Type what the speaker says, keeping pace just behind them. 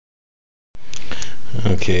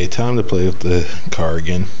Okay, time to play with the car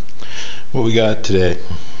again. What we got today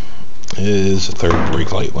is a third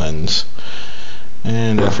brake light lens,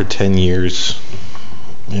 and after 10 years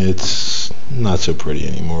it's not so pretty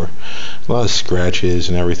anymore. A lot of scratches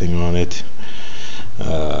and everything on it,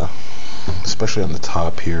 especially on the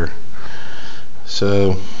top here.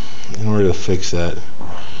 So in order to fix that,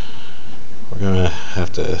 we're gonna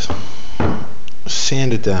have to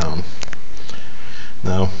sand it down.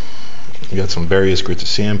 Now we got some various grits of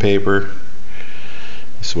sandpaper.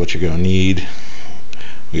 This is what you're going to need.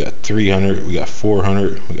 We got 300, we got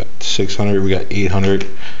 400, we got 600, we got 800,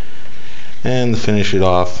 and to finish it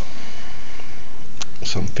off,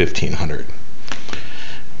 some 1500.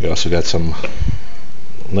 We also got some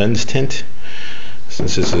lens tint,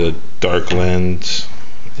 since this is a dark lens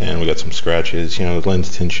and we got some scratches. You know, the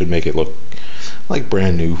lens tint should make it look like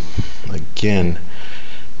brand new again.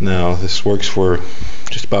 Now this works for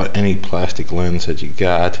just about any plastic lens that you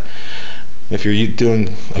got. If you're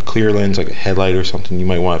doing a clear lens like a headlight or something, you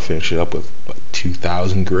might want to finish it up with about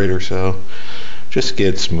 2000 grit or so, just to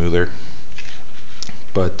get it smoother.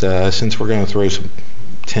 But since we're going to throw some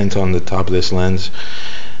tint on the top of this lens,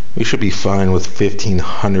 we should be fine with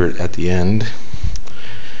 1500 at the end.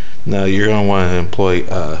 Now you're going to want to employ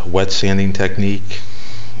a wet sanding technique.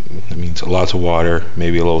 That means lots of water,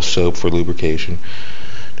 maybe a little soap for lubrication,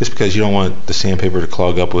 just because you don't want the sandpaper to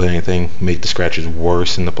clog up with anything, make the scratches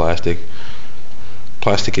worse in the plastic.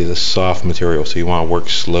 Plastic is a soft material, so you want to work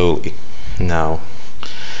slowly. Now,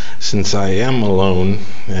 since I am alone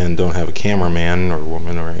and don't have a cameraman or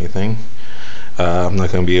woman or anything, I'm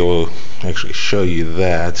not going to be able to actually show you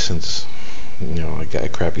that, since I got a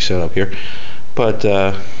crappy setup here. But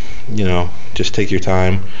just take your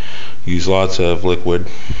time, use lots of liquid,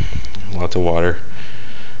 lots of water,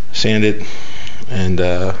 sand it, and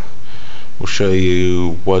we'll show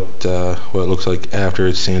you what it looks like after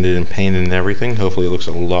it's sanded and painted and everything. Hopefully it looks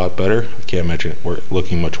a lot better. I can't imagine it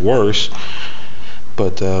looking much worse,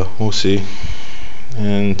 but we'll see.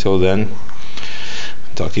 And until then,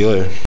 talk to you later.